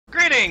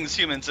Greetings,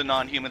 humans and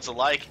non-humans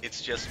alike.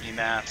 It's just me,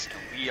 Matt.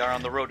 We are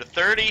on the road to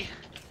 30,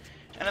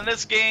 and in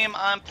this game,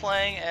 I'm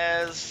playing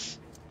as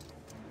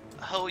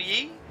Hou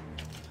Yi,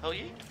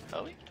 something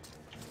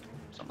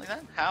like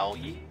that. Hou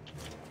Yi,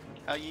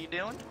 how you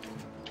doing?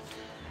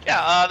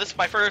 Yeah, this is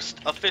my first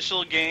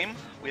official game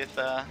with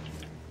Hou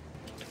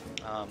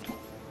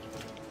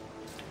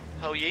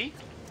Yi.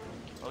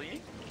 All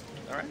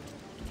right.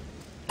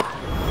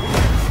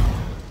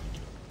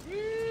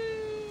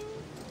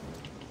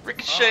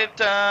 Ricochet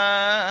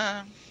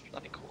time.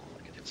 That'd be cool.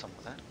 I could hit something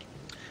with that.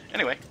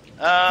 Anyway,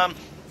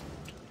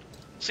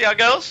 see how it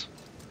goes.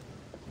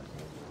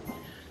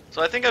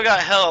 So I think I've got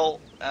Hell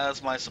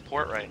as my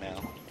support right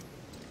now.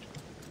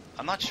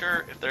 I'm not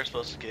sure if they're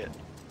supposed to get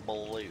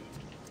blue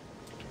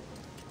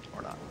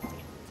or not.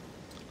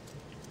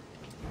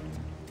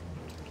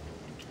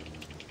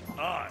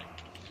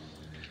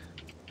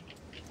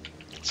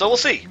 So we'll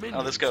see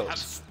how this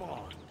goes.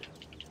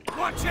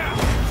 Watch out!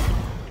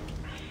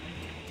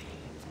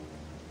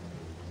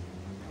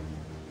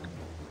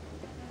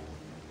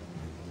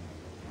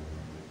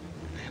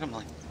 And I'm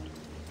like,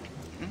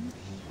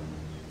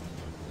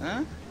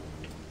 huh?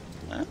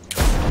 Huh?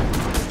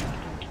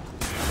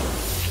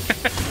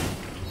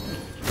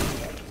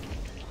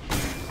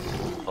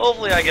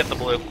 Hopefully I get the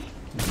blue.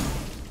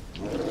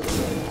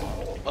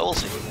 But we'll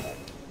see.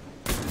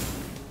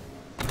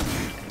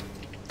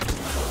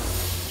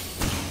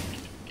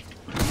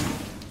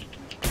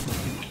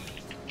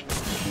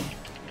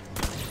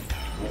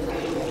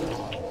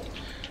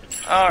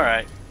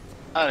 Alright.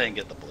 I didn't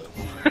get the blue.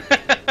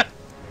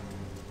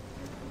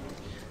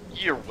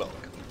 You're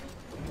welcome.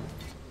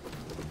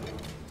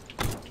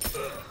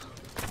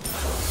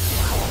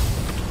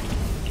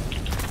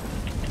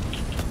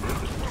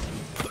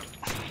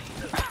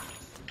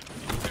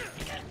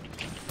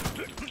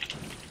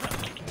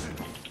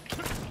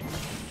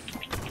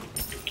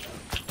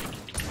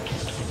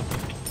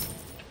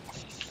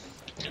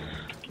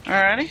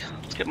 Alrighty,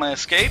 let's get my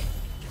escape.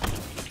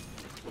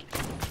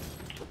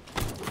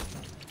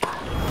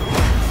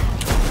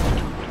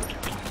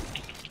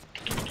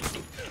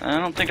 I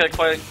don't think I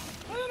quite...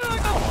 I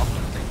got them all.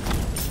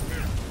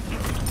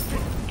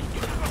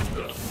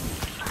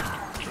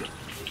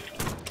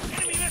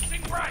 Enemy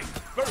missing right!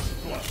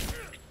 First blood.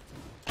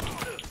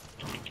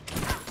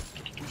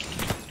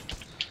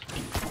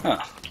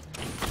 Huh.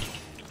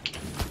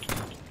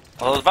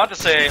 Well, I was about to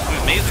say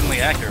I'm amazingly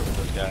accurate with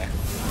this guy.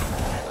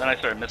 Then I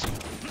started missing.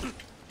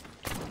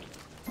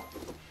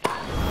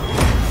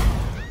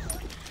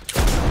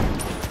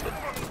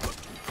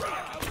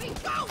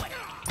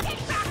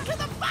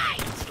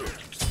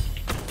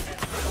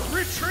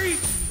 Retreat!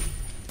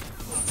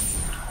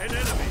 An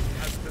enemy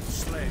has been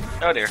slain.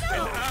 Oh dear. An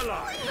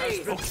ally has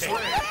been slain.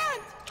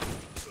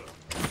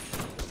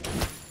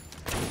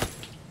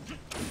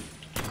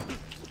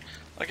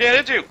 I can't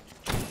hit you!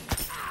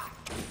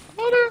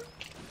 Oh dear.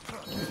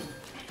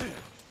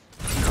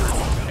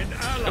 An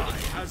ally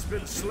has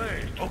been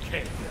slain.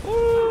 Okay.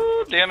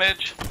 Ooh,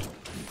 damage.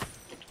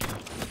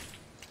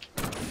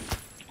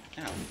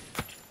 Ow.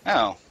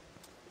 Ow.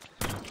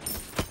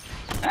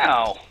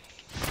 Ow.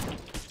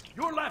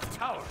 Your left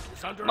tower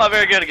is under I'm not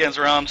very good against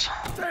Rams.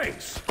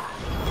 Thanks.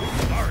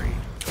 Sorry.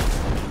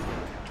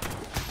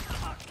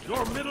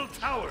 Your middle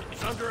tower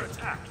is under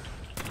attack.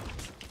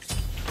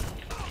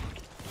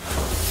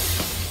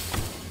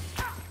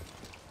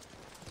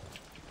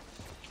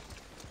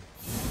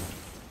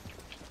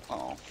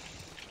 Oh.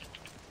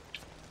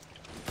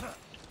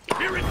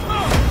 Here it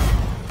comes!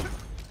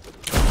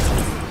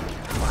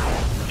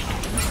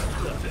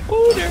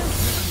 Ooh dear.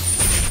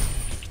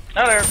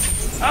 Out there.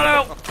 Oh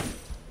no.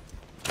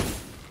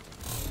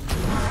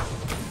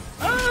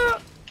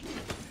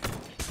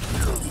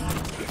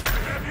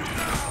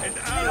 An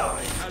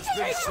ally has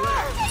been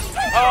slain.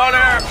 Oh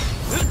there.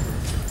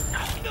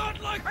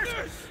 Not like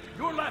this!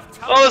 Your left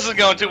tower. Oh, this is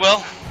going too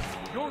well.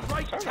 Your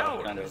right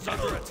tower kind of is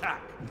under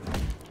attack.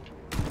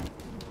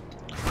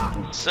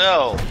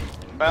 So,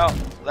 about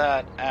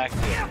that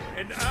active.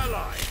 An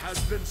ally has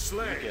been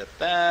slain. Get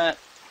that.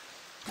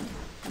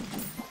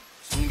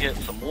 And get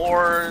some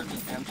wards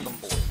and some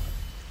blue.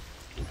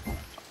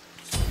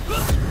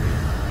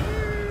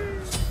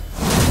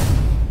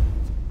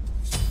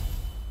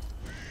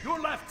 Your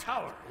left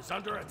tower is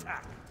under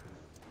attack.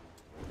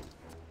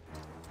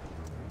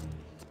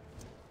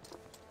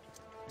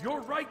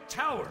 Your right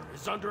tower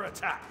is under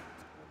attack.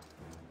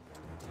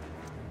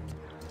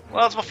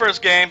 Well, it's my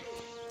first game.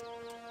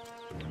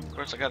 Of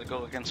course, I got to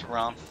go against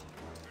Ram.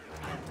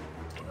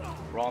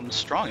 Ram's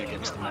strong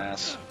against the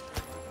mass.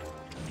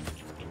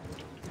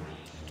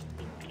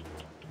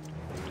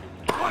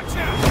 Watch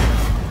out!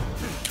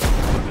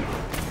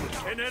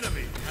 An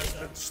enemy has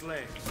been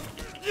slain.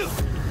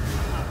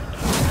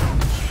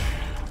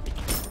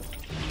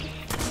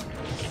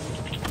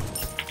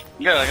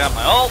 Good, I got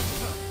my ult.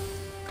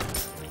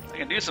 I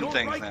can do some Your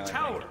things right now.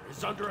 tower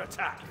is under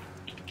attack.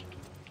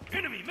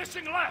 Enemy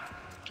missing left.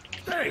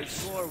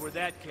 Thanks. More where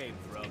that came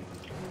from.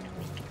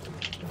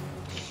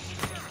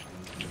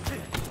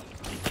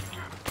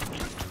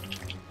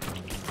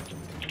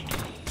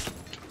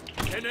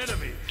 An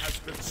enemy has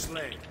been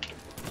slain.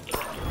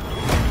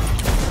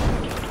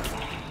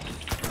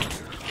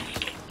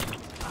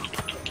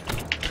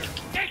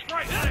 Take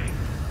right lane.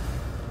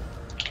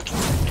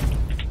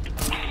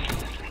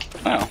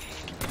 Wow.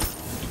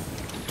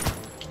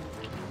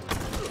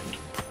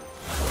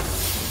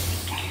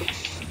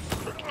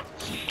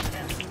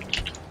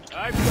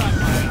 I've got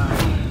my eye.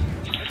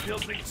 I'm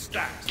building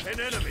stacks. An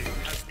enemy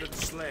has been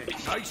slain.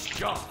 Nice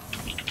job.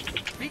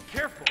 Be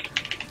careful.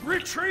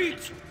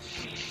 Retreat!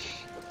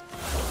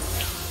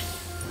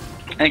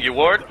 Thank you,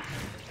 Ward.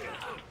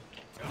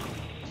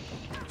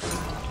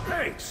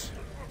 Thanks.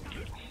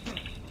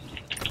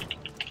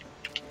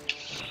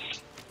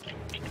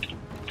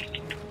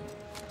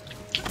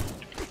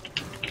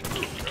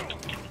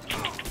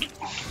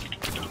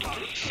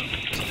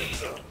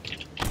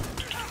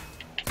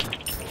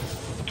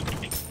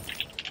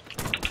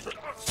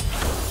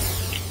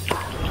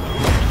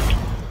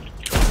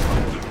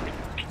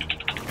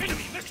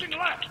 Enemy missing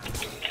left.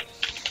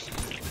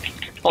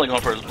 Probably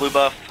going for his blue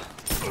buff.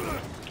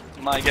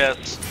 My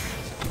guess.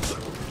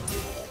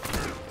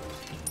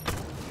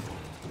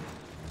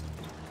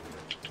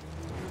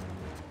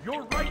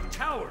 Your right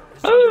tower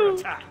is under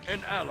attack.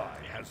 An ally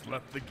has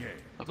left the game.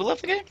 Who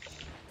left the game?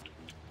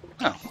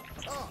 Oh.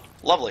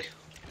 Lovely.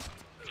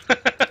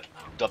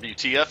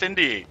 WTF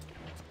indeed.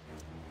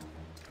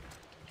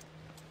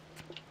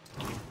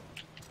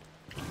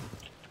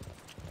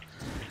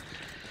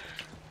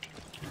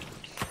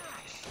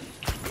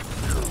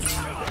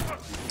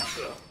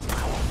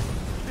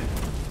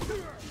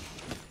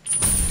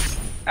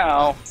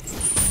 Ow.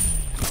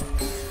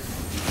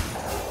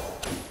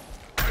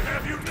 I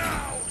have you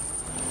now.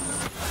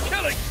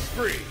 Killing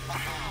spree.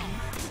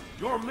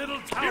 Your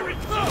middle tower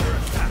is under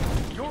attack.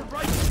 Your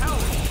right tower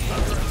is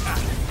under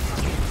attack.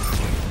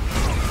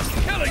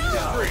 Killing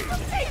spree.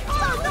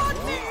 Oh, not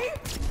me!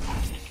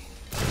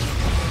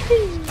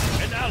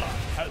 An ally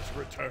has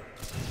returned.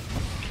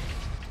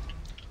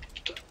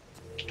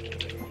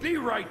 Be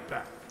right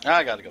back.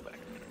 I gotta go back.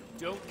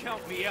 Don't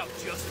count me out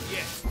just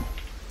yet.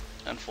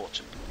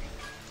 Unfortunately.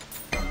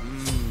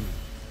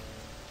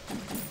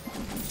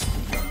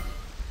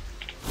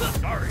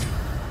 Sorry.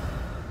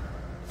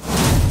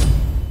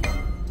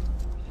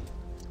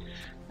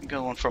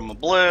 Going from a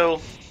blue.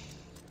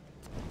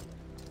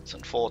 It's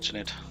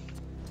unfortunate.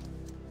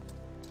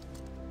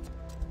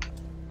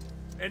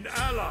 An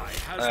ally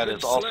has That been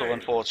is also slain.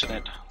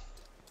 unfortunate.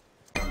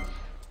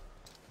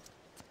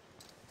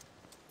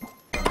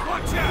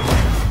 Watch out!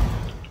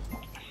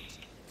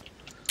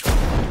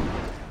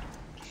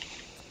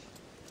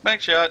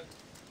 Back shot.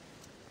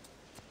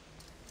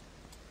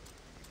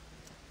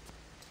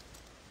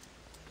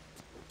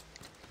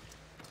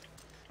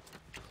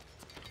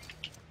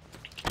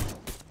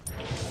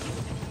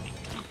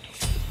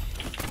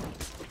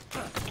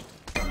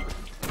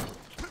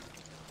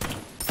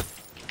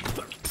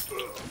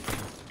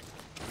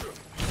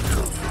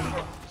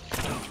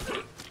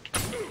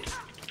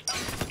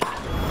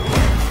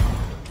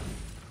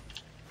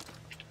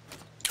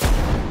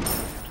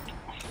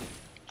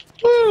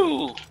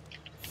 Woo!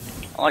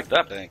 I like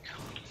that bank.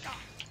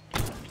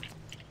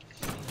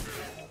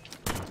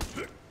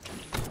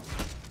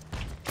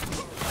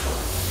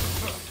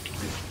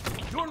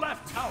 Your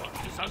left tower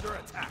is under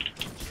attack.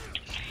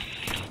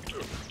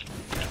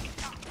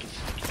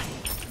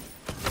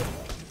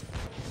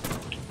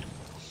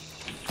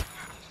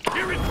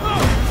 Here it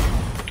comes!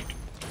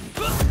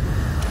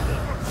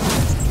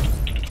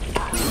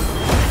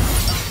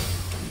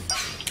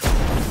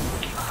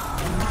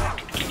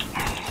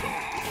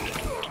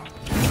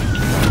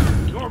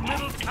 Your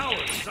middle tower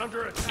is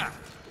under attack.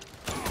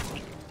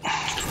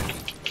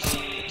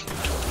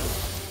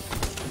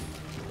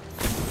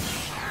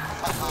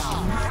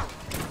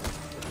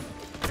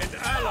 An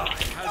ally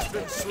has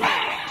been slain.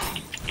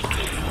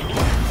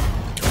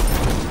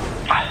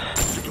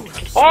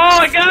 Oh,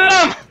 I got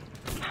him!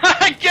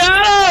 I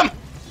got him!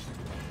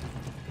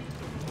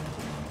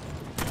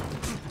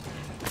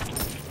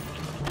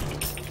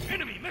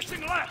 Enemy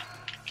missing left.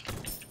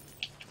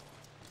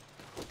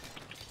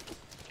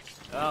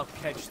 I'll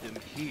catch them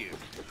here.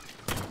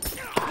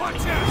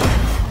 Watch out!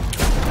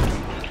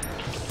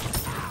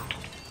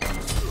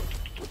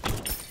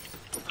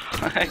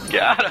 I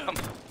got him!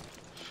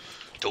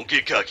 Don't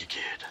get cocky,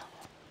 kid.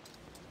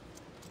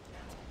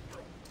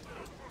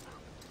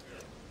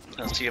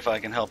 Let's see if I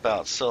can help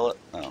out. Sell it.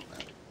 Oh,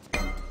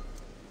 man.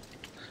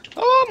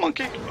 Oh,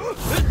 monkey!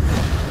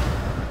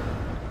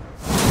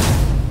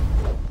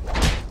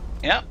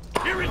 Yep.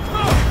 Here it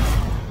comes!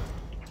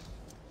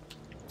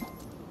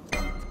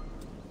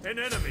 An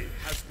enemy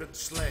has been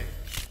slain.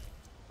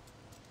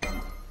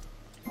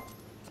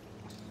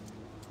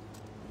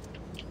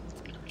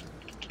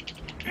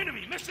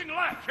 Enemy missing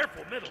left.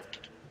 Careful, middle.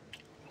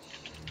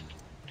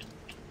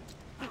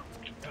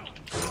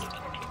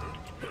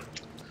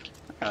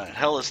 Alright,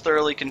 Hell is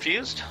thoroughly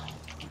confused.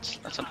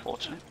 That's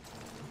unfortunate.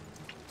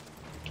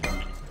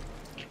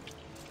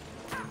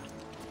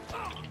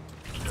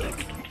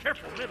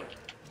 Careful, middle.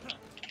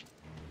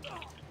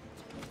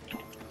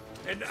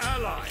 An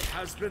ally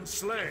has been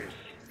slain.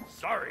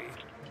 Sorry.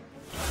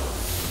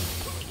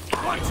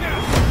 Watch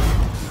out!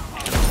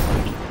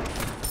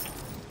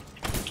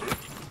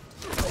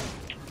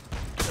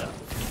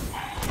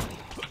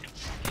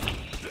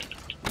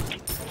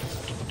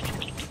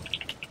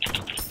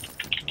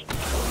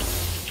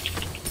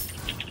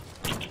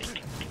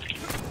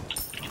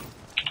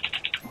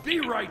 Be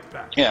right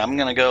back. Yeah, I'm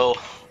gonna go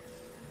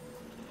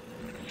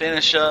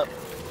finish up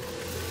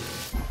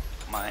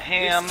my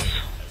ham.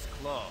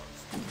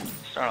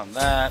 Start on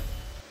that.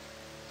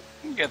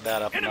 Get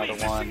that up Enemy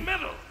another one. missing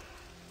middle.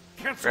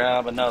 Cancel.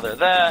 Grab another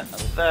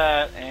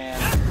that,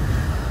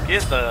 and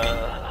get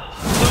the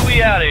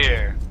Louie out of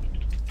here.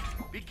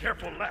 Be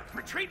careful left.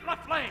 Retreat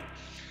left lane.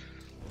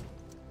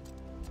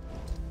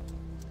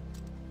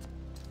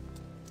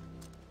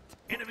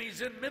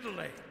 Enemies in middle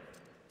lane.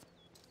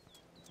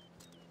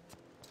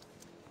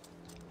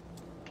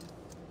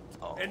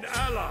 Oh. An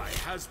ally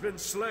has been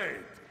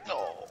slain.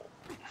 No.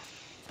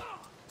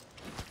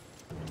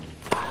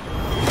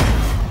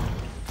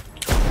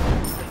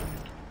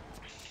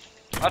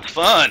 That's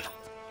fun.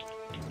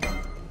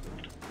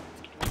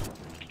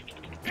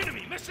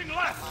 Enemy missing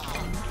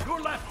left. Your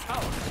left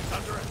tower is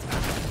under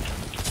attack.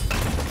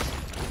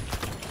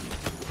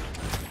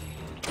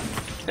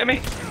 Hit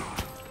me.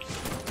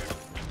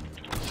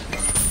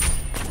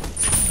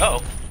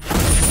 Uh-oh.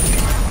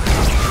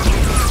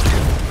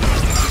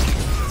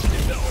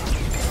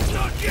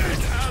 Not yet.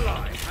 An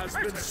ally has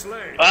been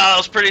slain. Wow, that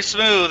was pretty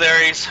smooth,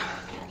 Ares.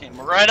 Came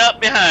right up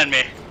behind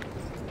me.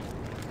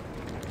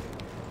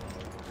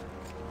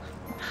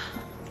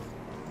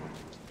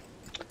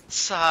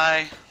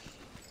 Sigh.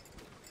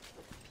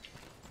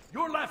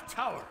 Your left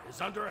tower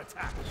is under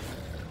attack.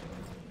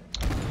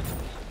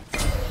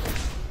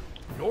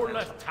 Your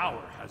left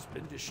tower has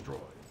been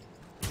destroyed.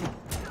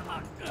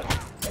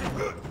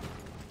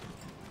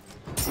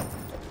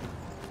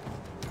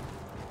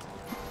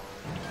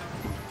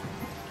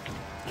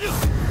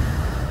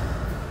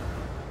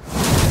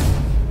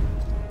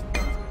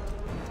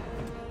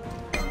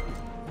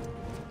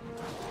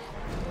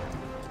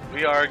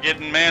 We are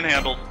getting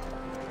manhandled.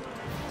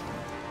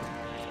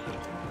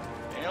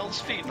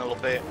 Nail's feeding a little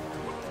bit.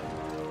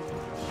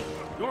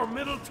 Your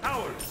middle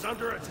tower is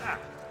under attack.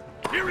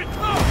 Here it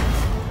comes!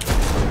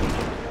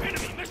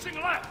 Enemy missing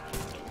left!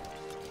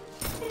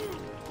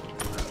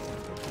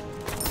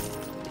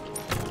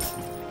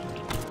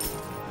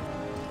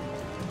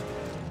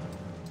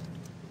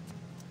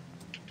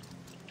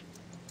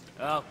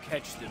 I'll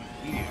catch them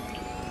here.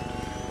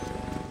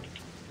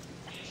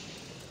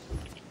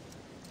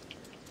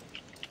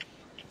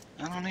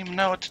 I don't even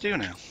know what to do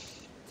now.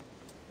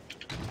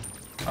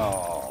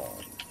 Oh,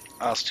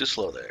 I was too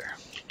slow there.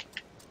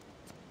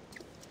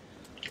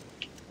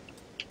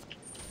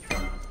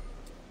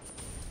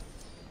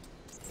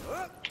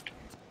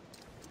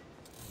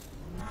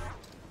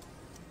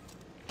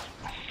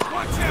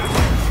 Watch out!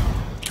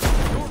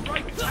 Your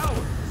right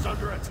tower is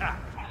under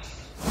attack.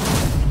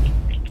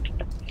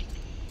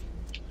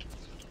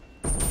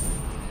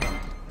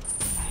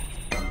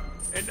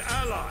 An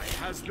ally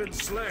has been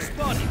slain.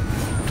 Spotted.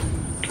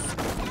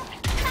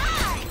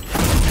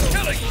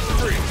 Killing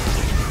spree!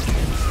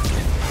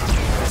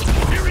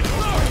 Here it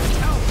comes!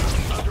 Tower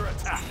is under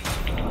attack.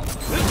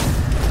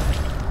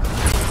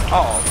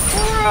 Oh,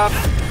 crap.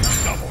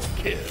 Double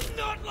kill.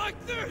 Not like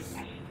this!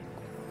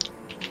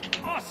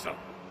 Awesome!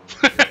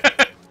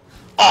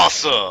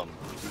 Awesome.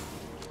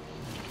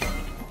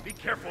 Be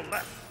careful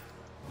left.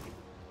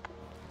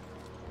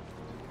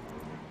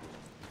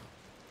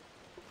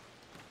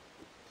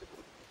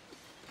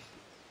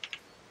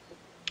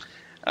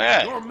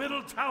 Okay. Your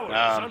middle tower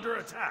is under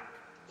attack.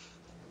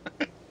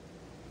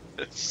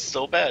 It's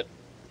so bad.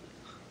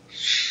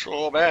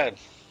 So bad.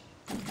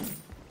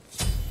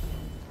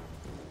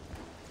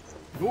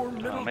 Your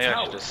middle Oh, maybe I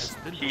tower should just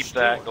has been keep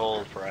destroyed. that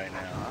gold for right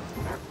now.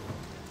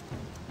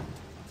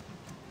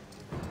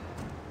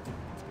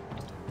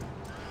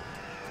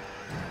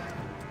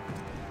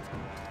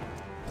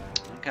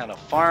 Kind of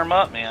farm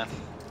up, man.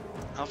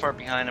 How far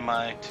behind am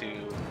I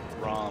to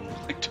Rom?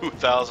 Like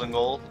 2,000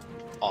 gold?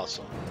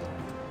 Awesome.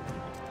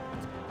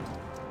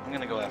 I'm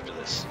gonna go after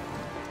this.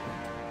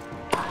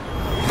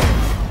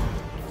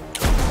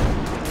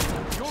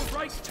 Your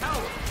right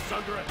tower is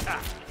under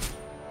attack.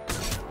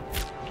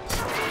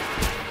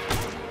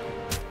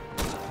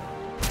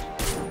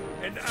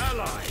 An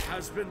ally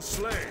has been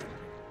slain.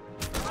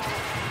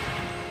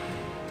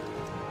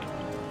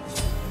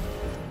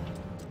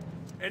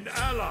 An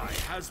ally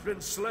has been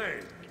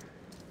slain.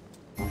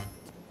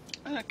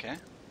 Okay.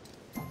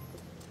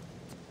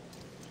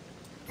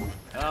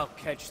 I'll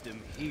catch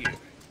them here.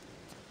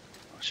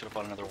 I should have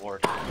bought another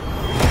ward.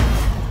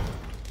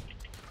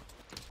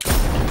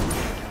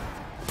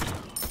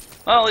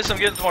 Well, at least I'm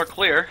getting more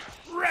clear.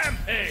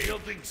 Rampage!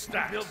 Building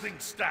stacks. Building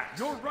stacks.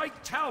 Your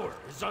right tower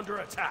is under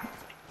attack.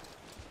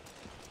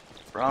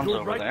 Brom's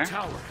Your over right there.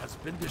 tower has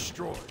been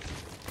destroyed.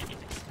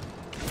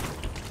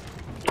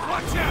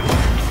 Watch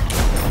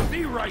out!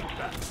 Be right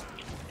back.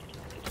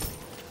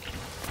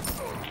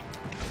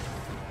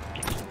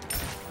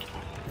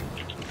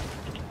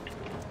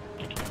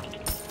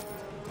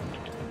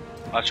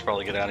 I should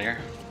probably get out of here.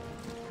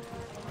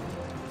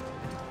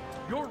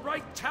 Your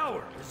right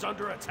tower is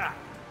under attack.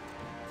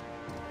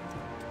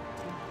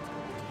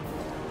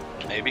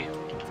 Maybe.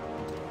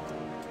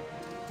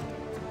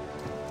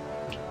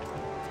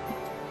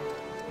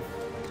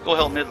 Go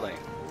help mid lane.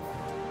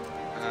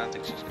 I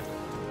think she's good.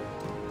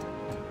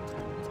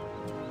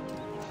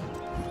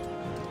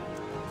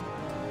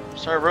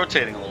 Start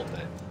rotating a little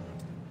bit.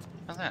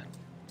 How's that?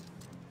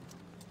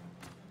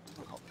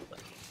 I'll help with that.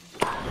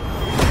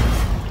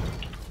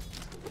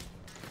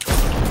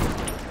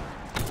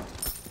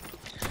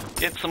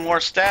 Get some more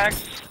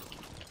stacks.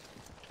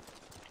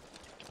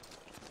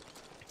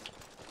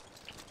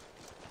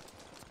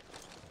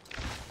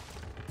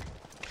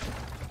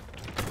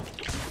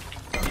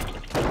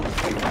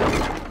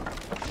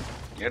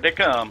 Here they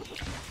come.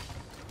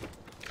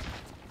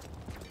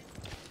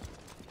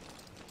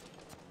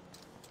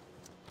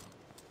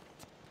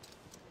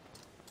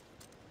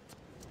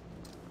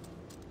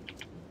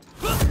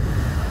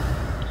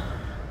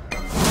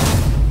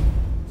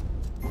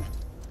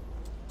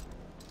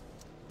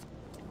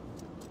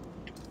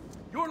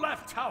 Your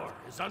left tower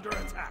is under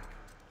attack.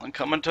 I'm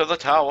coming to the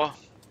tower.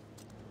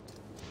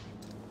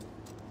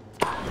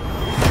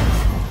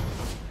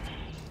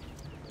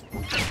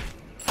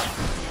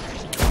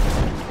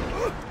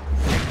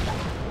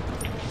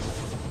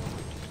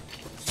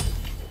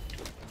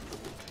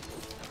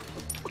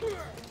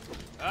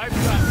 I've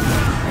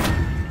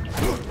got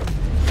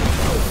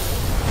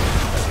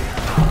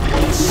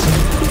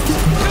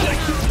Killing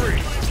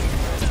spree.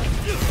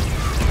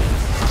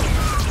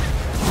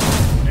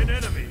 An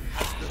enemy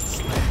has been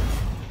slain.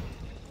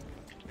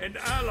 An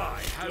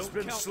ally has Don't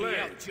been count me slain.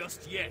 out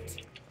just yet.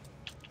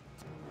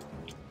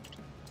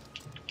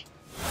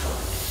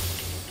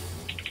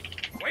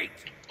 Wait.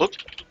 Oops.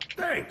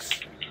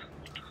 Thanks.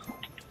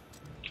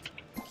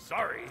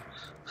 Sorry.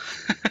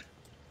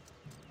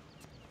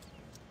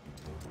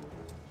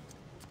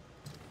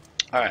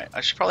 Alright,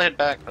 I should probably head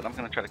back, but I'm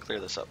gonna try to clear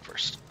this up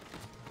first.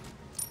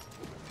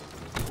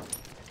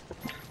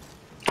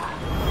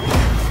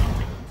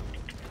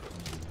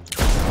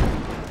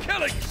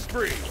 Killing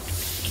spree.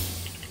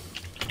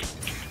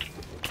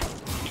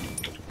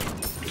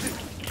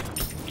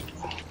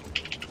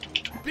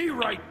 Be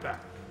right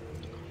back.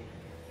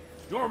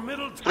 Your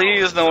middle tower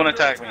Please, is no one under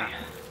attack me. attack.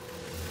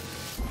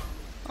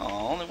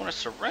 Oh, only want to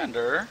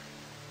surrender.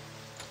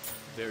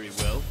 Very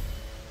well.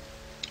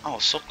 Oh,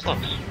 so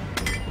close.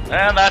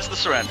 And that's the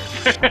surrender.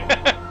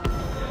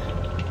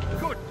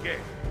 Good game.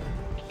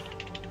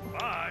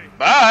 Bye.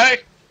 Bye!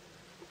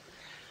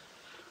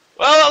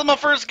 Well, that was my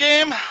first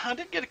game. I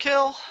did get a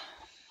kill.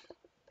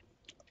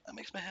 That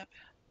makes me happy.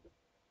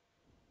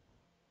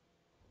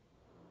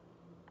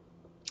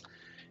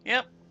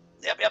 Yep.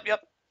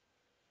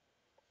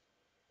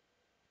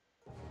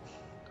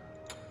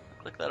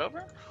 Click that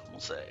over. We'll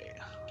say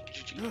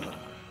GG.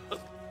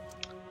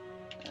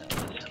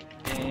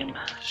 Game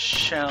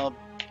shall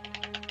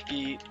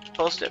be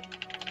posted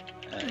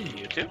at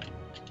YouTube.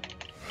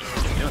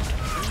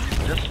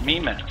 Just me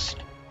mass.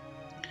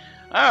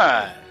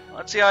 Alright,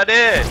 let's see how I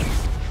did.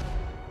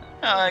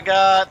 I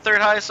got third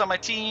highest on my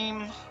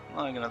team.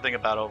 I'm gonna think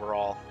about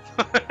overall.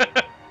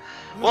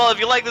 Well, if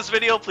you like this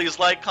video, please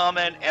like,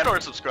 comment, and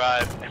or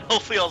subscribe, and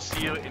hopefully I'll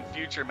see you in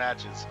future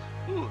matches.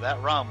 Ooh, that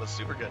ROM was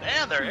super good,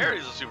 and their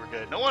areas are super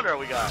good. No wonder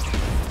we got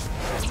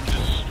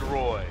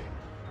Destroy.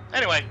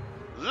 Anyway,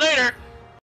 later!